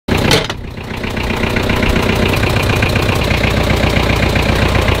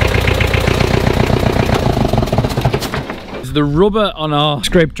videos. The rubber on our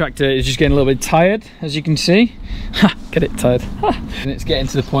scraper tractor is just getting a little bit tired, as you can see. Get it tired. And it's getting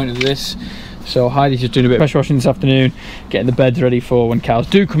to the point of this. So Heidi's just doing a bit of pressure washing this afternoon, getting the beds ready for when cows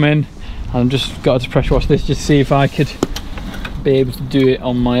do come in. And I'm just got to pressure wash this just to see if I could be able to do it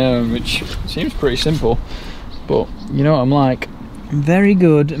on my own, which seems pretty simple. But you know what I'm like, I'm very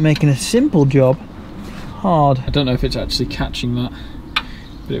good at making a simple job hard. I don't know if it's actually catching that,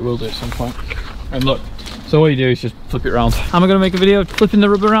 but it will do at some point. And look, so all you do is just flip it around. Am I going to make a video of flipping the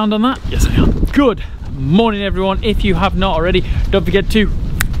rubber around on that? Yes, I am. Good morning, everyone. If you have not already, don't forget to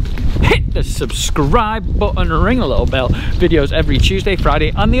hit the subscribe button, ring the little bell. Videos every Tuesday,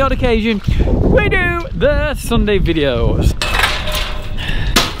 Friday, on the odd occasion we do the Sunday videos.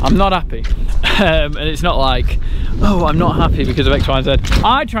 I'm not happy, and it's not like, oh, I'm not happy because of X, Y, and Z.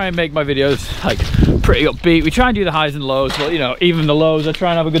 I try and make my videos like pretty upbeat. We try and do the highs and lows, but you know, even the lows, I try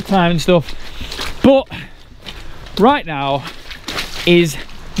and have a good time and stuff. But right now is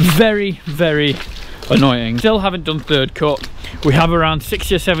very, very annoying. Still haven't done third cut. We have around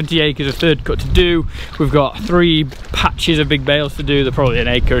 60 or 70 acres of third cut to do. We've got 3 patches of big bales to do. They're probably an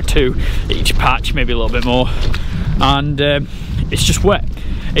acre or 2 each patch, maybe a little bit more. And it's just wet.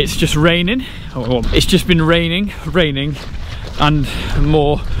 It's just raining. It's just been raining and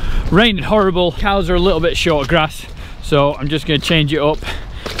more raining. Horrible. Cows are a little bit short of grass, so I'm just going to change it up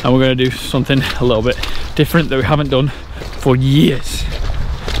and we're going to do something a little bit different that we haven't done for years.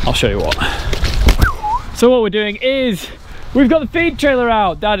 I'll show you what. So what we're doing is we've got the feed trailer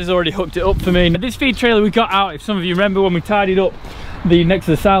out. Dad has already hooked it up for me. This feed trailer we got out, if some of you remember, when we tidied up the next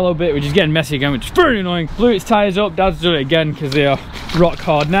to the silo bit, which is getting messy again, which is very annoying. Blew its tyres up. Dad's done it again because they are rock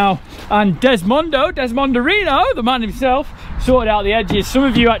hard now. And Desmonderino, the man himself, sorted out the edges. Some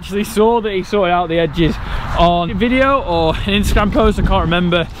of you actually saw that he sorted out the edges on video or an Instagram post, I can't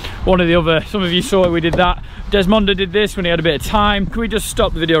remember, one or the other. Some of you saw it, we did that. Desmondo did this when he had a bit of time. Can we just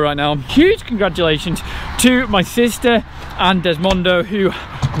stop the video right now? Huge congratulations to my sister and Desmondo, who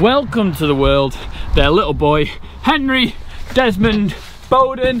welcomed to the world their little boy, Henry Desmond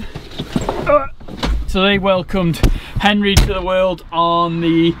Bowden. So they welcomed Henry to the world on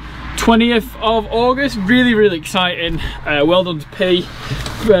the 20th of August. Really, really exciting. Well done to P.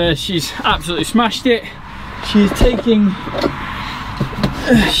 She's absolutely smashed it. She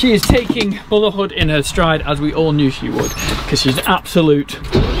is taking motherhood in her stride, as we all knew she would, because she's an absolute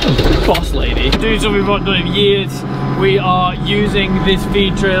boss lady. Doing something we've not done in years. We are using this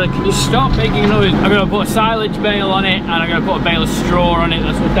feed trailer. Can you stop making noise? I'm going to put a silage bale on it and I'm going to put a bale of straw on it.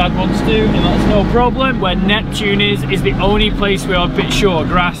 That's what Dad wants to do, and that's no problem. Where Neptune is the only place we are a bit short of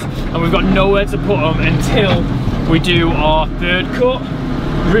grass, and we've got nowhere to put them until we do our third cut.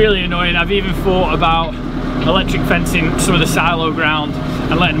 Really annoying. I've even thought about electric fencing some of the silo ground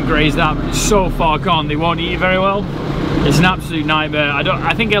and letting them graze that, but it's so far gone they won't eat it very well. It's an absolute nightmare.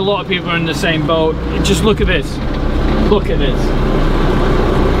 I think a lot of people are in the same boat. Just look at this. Look at this.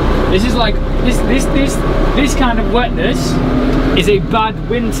 This is like this kind of wetness is a bad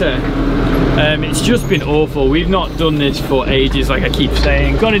winter. It's just been awful. We've not done this for ages, like I keep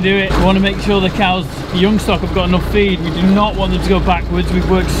saying. Got to do it. We want to make sure the cows, the young stock, have got enough feed. We do not want them to go backwards. We've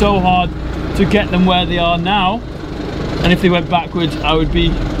worked so hard to get them where they are now, and if they went backwards, I would be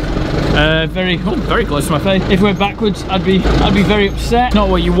very close to my face. If we went backwards, I'd be very upset. Not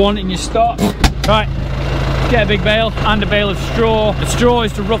what you want in your stock. Right, get a big bale and a bale of straw. The straw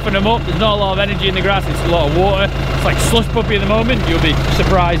is to roughen them up. There's not a lot of energy in the grass, it's a lot of water. It's like slush puppy at the moment. You'll be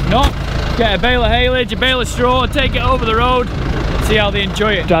surprised not. Get a bale of haylage, a bale of straw, take it over the road, see how they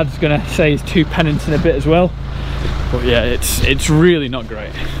enjoy it. Dad's gonna say his 2 pennants in a bit as well. But yeah, it's really not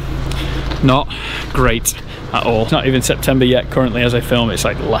great. Not great at all. It's not even September yet currently as I film. It's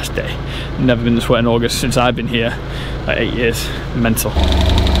like the last day. Never been this wet in August since I've been here, like 8 years. Mental.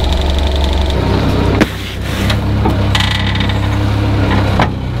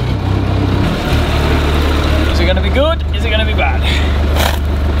 Is it going to be good? Is it going to be bad?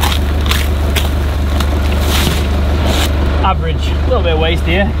 Average. A little bit of waste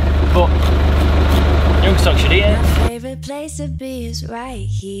here, but young stock should eat it. My favorite place to be is right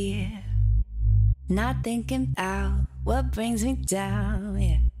here. Not thinking about what brings me down,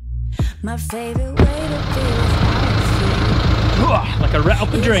 yeah. My favorite way to be is like a rat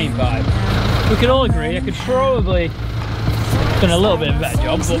up a drain vibe. We could all agree I could probably have done a little bit of a better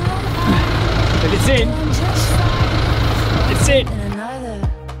job, but if it's in, it's in.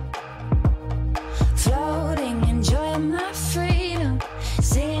 Floating, enjoying my freedom,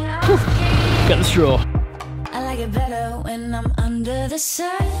 seeing Get the straw. I like it better when I'm under the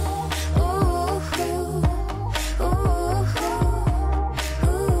sun.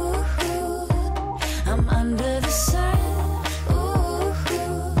 I'm under the sun.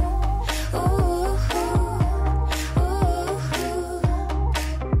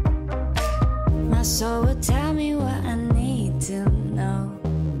 my soul will tell me what I need to know.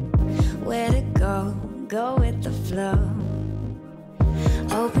 Where to go, go with the flow.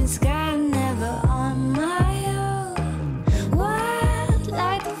 Open sky, never on my own. Wild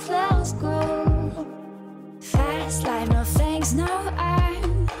like the flowers grow. Fast like no thanks, no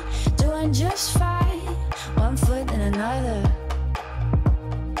I'm doing just fine. One foot in another.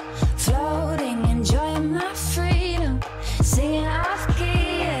 Floating, enjoying my freedom. Singing off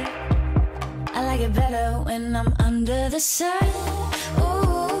key, yeah. I like it better when I'm under the sun.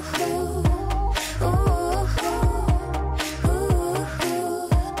 Ooh, ooh, ooh, ooh,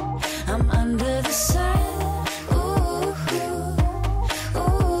 ooh. I'm under the sun. Ooh, ooh,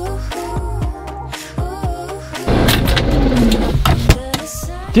 ooh, ooh, under the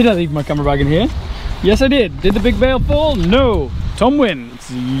sun. Did I leave my camera bag in here? Yes, I did. Did the big bale fall? No. Tom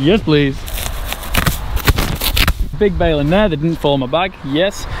wins. Yes, please. Big bale in there. They didn't fall in my bag.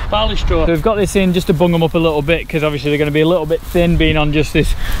 Yes. Barley straw. So we've got this in just to bung them up a little bit because obviously they're going to be a little bit thin being on just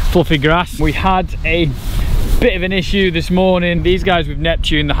this fluffy grass. We had a bit of an issue this morning. These guys with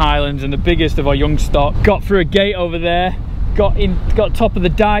Neptune, the Highlands, and the biggest of our young stock got through a gate over there. Got top of the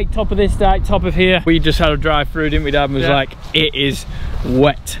dike, top of this dike, top of here. We just had a drive through, didn't we, Dad? And was like, it is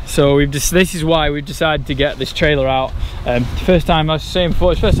wet. So this is why we've decided to get this trailer out. First time, I was saying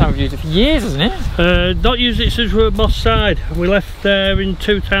before, it's the first time we've used it for years, isn't it? Not used it since we were at Moss Side. We left there in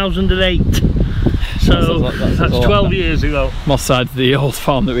 2008. So that's 12 years ago. Moss Side's the old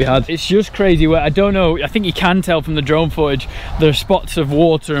farm that we had. It's just crazy wet. I don't know, I think you can tell from the drone footage, there are spots of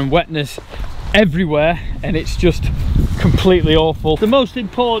water and wetness everywhere, and it's just completely awful. The most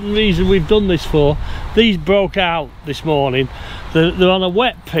important reason we've done this for, these broke out this morning. They're on a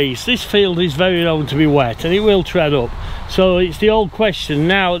wet piece. This field is very known to be wet and it will tread up. So it's the old question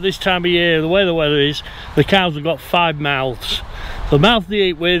now at this time of year, the way the weather is, the cows have got 5 mouths. The mouth they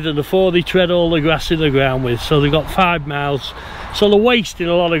eat with and the 4 they tread all the grass in the ground with. So they've got 5 mouths. So they're wasting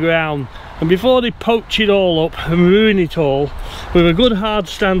a lot of ground. And before they poach it all up and ruin it all, with a good hard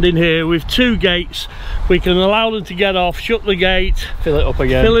stand in here with 2 gates, we can allow them to get off, shut the gate, fill it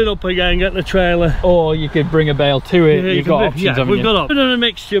up again, get the trailer. Or you could bring a bale to it. Yeah, You've got options, haven't you? We've got options. We've done a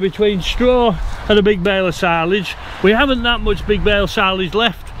mixture between straw and a big bale of silage. We haven't that much big bale silage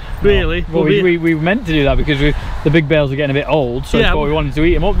left, really. Well, we meant to do that because the big bales are getting a bit old, so yeah, we wanted to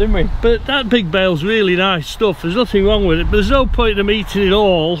eat them up, didn't we? But that big bale's really nice stuff. There's nothing wrong with it, but there's no point in them eating it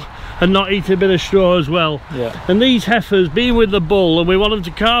all and not eating a bit of straw as well. Yeah. And these heifers, being with the bull, and we want them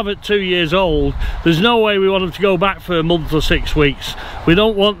to calve at 2 years old, there's no way we want them to go back for a month or 6 weeks. We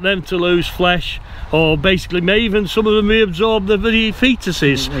don't want them to lose flesh, or basically may even some of them reabsorb the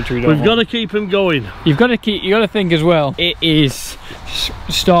fetuses. We've got to keep them going. You got to think as well, it is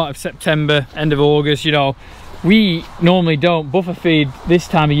start of September, end of August, you know, we normally don't buffer feed this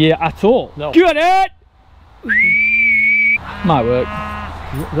time of year at all. No. Got it! Might work.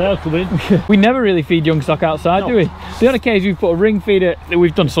 They'll come in. We never really feed young stock outside, do we? The odd occasion we've put a ring feeder,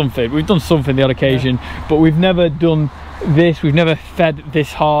 we've done something the odd occasion, but we've never done this, we've never fed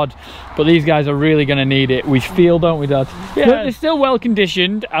this hard. But these guys are really going to need it, we feel, don't we, Dad? Yeah. But they're still well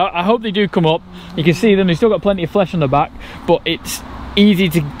conditioned. I hope they do come up. You can see them, they've still got plenty of flesh on the back, but it's easy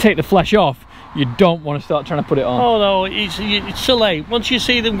to take the flesh off. You don't want to start trying to put it on. Oh no, it's too late. Once you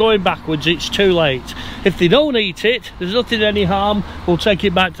see them going backwards, it's too late. If they don't eat it, there's nothing any harm. We'll take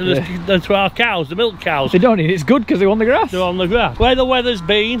it back to to our cows, the milk cows. If they don't eat it, it's good because they're on the grass. They're on the grass. Where the weather's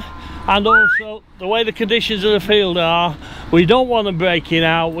been, and also the way the conditions of the field are, we don't want them breaking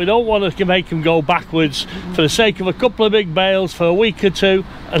out. We don't want to make them go backwards for the sake of a couple of big bales for a week or 2,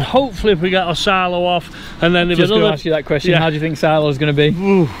 and hopefully if we get our silo off, and then if just going to ask you that question, how do you think silo's going to be?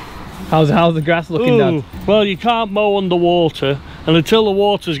 Ooh. How's the grass looking, Dad? Well, you can't mow underwater, and until the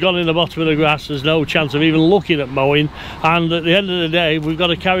water's gone in the bottom of the grass, there's no chance of even looking at mowing. And at the end of the day, we've got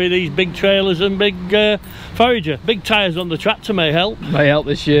to carry these big trailers and big forager. Big tyres on the tractor may help. May help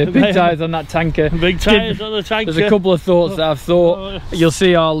this year. Big tyres on that tanker. Big tyres on the tanker. There's a couple of thoughts that I've thought. You'll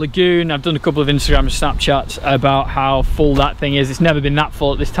see our lagoon. I've done a couple of Instagram and Snapchats about how full that thing is. It's never been that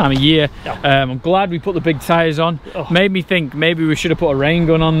full at this time of year. No. I'm glad we put the big tyres on. Made me think maybe we should have put a rain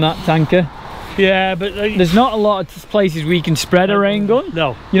gun on that tanker. Yeah, but there's not a lot of places we can spread a rain gun.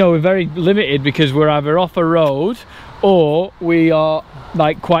 No. You know, we're very limited because we're either off a road or we are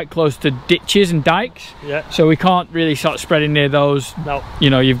like quite close to ditches and dikes. Yeah. So we can't really start spreading near those. No. You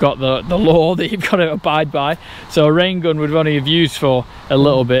know, you've got the law that you've got to abide by. So a rain gun would only have used for a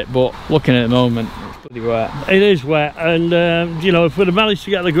little bit, but looking at the moment, it's pretty wet. It is wet, and you know, if we'd have managed to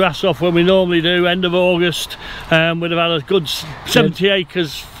get the grass off when we normally do, end of August, we'd have had a good 70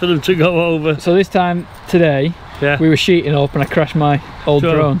 acres for them to go over. So this time today, we were sheeting up and I crashed my old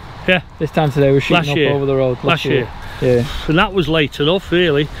drone. Yeah. This time today we're shooting up over the road. Last year. Yeah. And that was late enough,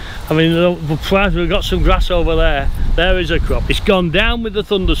 really. I mean, we've got some grass over there. There is a crop. It's gone down with the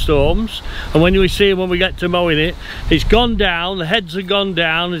thunderstorms, and when we see it, when we get to mowing it, it's gone down, the heads have gone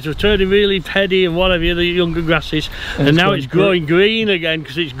down, it's turning really heady and whatever, the younger grasses, and now it's growing green again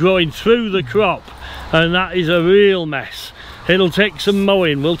because it's growing through the crop, and that is a real mess. It'll take some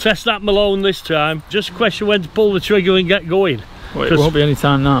mowing. We'll test that Malone this time. Just a question when to pull the trigger and get going. Well, it won't be any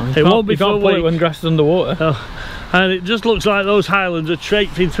time now. It won't be for a week. When grass is underwater. Oh. And it just looks like those highlands are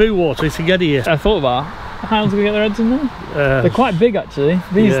traipsing through water to get here. I thought about the highlands going to get their heads in there. They're quite big actually.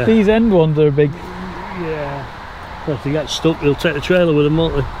 These end ones are big. Yeah. Well, if they get stuck, they'll take the trailer with them,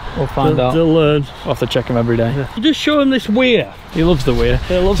 won't they? We'll find out. They'll learn. We'll have to check them every day. Yeah. Just show them this weir. He loves the weir.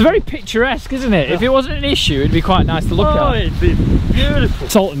 It's very picturesque, isn't it? Yeah. If it wasn't an issue, it'd be quite nice to look at. Oh, it'd be beautiful.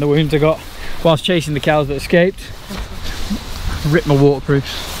 Salt in the wounds I got whilst chasing the cows that escaped. Ripped my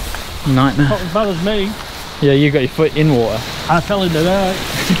waterproofs. Nightmare. Not as bad as me. Yeah, you got your foot in water. I fell in the night.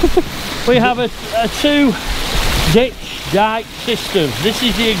 We have a 2 ditch dike system. This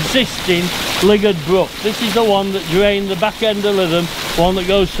is the existing Ligard brook. This is the one that drained the back end of Lytham, one that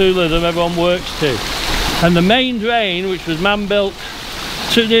goes through Lytham, everyone works to. And the main drain, which was man-built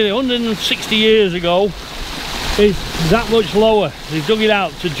nearly 160 years ago, is that much lower. They dug it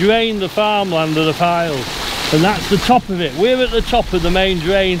out to drain the farmland of the piles. And that's the top of it. We're at the top of the main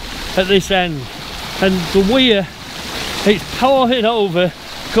drain at this end. And the weir, it's pouring over,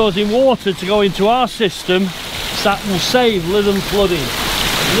 causing water to go into our system. That will save Lytham flooding.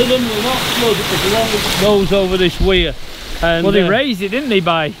 Lytham will not flood as long as it goes over this weir. And well, they raised it, didn't they?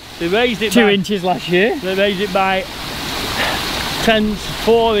 They raised it 2 inches last year. They raised it by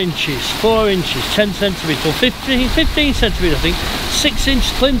 4 inches, 10 centimetres, or 15 centimetres, I think.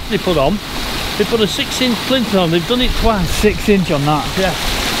 6-inch plinth they put on. They put a 6-inch plinth on. They've done it twice. 6-inch on that. Yeah.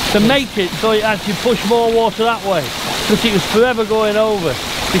 To make it so it actually pushed more water that way, because it was forever going over.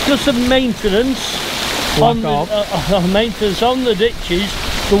 Because of maintenance on the ditches,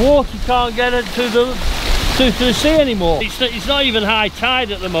 the water can't get it to the sea anymore. It's not even high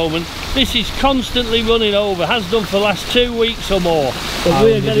tide at the moment. This is constantly running over, has done for the last 2 weeks or more. But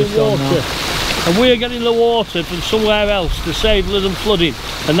we're getting water. And we're getting the water from somewhere else to save Lytham flooding.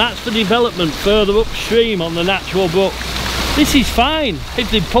 And that's for development further upstream on the natural brook. This is fine if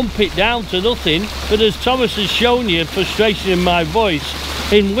they pump it down to nothing, but as Thomas has shown you, frustration in my voice,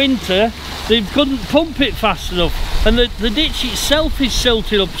 in winter they couldn't pump it fast enough, and the ditch itself is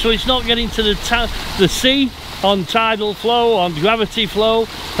silted up, so it's not getting to the sea on tidal flow, on gravity flow,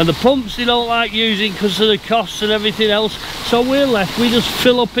 and the pumps they don't like using because of the costs and everything else. So we're left, we just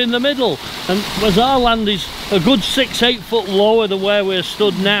fill up in the middle, and as our land is a good 6-8 foot lower than where we're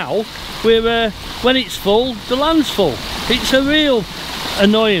stood now, when it's full, the land's full. It's a real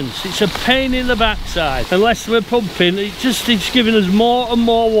annoyance. It's a pain in the backside. Unless we're pumping, it's giving us more and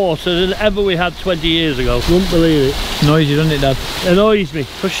more water than ever we had 20 years ago. Wouldn't believe it. Annoys you, doesn't it, Dad? Annoys me,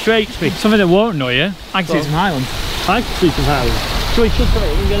 frustrates me. Something that won't annoy you. I can see some highlands. I can see some highlands. So we should come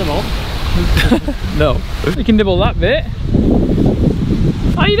in and get them off. No. We can nibble that bit.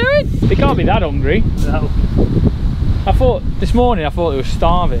 How you doing? They can't be that hungry. No. This morning I thought they were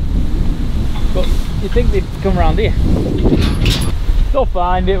starving. But you'd think they'd come around here. They'll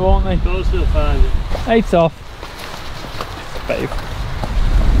find it, won't they? They'll still find it. Eight's off. Babe.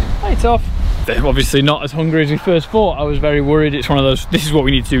 Eight's off. They're obviously not as hungry as we first thought. I was very worried. It's one of those, this is what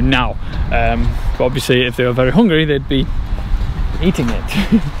we need to do now. But obviously if they were very hungry, they'd be eating it.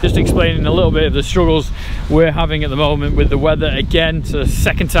 Just explaining a little bit of the struggles we're having at the moment with the weather again. It's the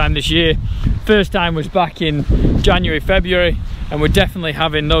second time this year. First time was back in January, February, and we're definitely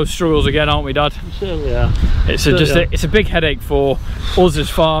having those struggles again, aren't we, Dad? We certainly are. It's a big headache for us as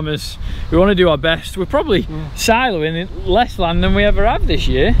farmers. We want to do our best. We're probably siloing less land than we ever have this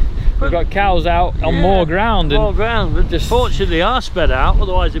year. We've got cows out on more ground. More ground, but just fortunately they are spread out,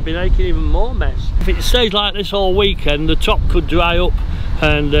 otherwise they'd be making even more mess. If it stays like this all weekend, the top could dry up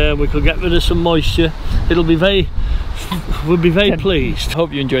and we could get rid of some moisture. We'll be very pleased. I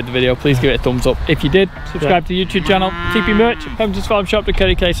hope you enjoyed the video. Please give it a thumbs up. If you did, subscribe to the YouTube channel, TP Merch,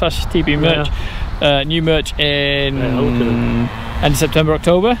 HomesteadsFarmShop.co.uk/TP Merch. New merch in end of September,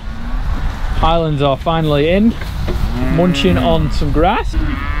 October. Highlands are finally in, munching on some grass.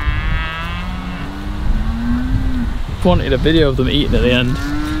 Wanted a video of them eating at the end.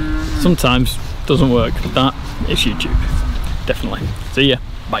 Sometimes doesn't work, but that is YouTube. Definitely. See ya.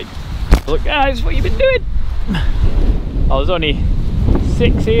 Bye. Look guys, what you been doing? Oh, there's only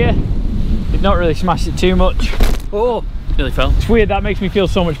 6 here. Did not really smash it too much. Oh, nearly fell. It's weird, that makes me feel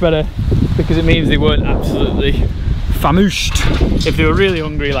so much better because it means they weren't absolutely famished. If they were really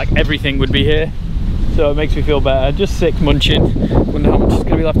hungry, like everything would be here. So it makes me feel better. Just 6 munching. Wonder how much is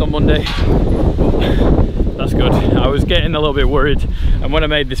going to be left on Monday. But that's good. I was getting a little bit worried, and when I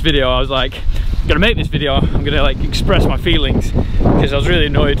made this video, I was like, I'm gonna make this video, I'm gonna like express my feelings, because I was really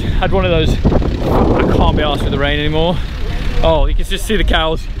annoyed. I had one of those, I can't be arsed with the rain anymore. Oh, you can just see the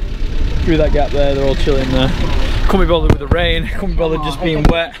cows through that gap there, they're all chilling there. Can't be bothered with the rain, can't be bothered just being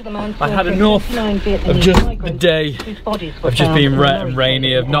wet. I've had enough of just the day of just being wet and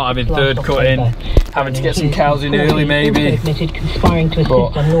rainy, of not having third cut in, having to get some cows in early maybe. But for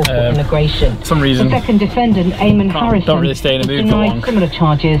some reason, don't really stay in a mood for long.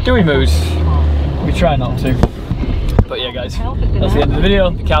 Do we, Moose? We try not to. But yeah guys, that's the end of the video.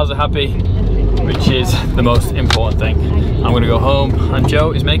 The cows are happy, which is the most important thing. I'm gonna go home and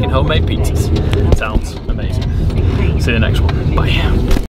Joe is making homemade pizzas. Sounds.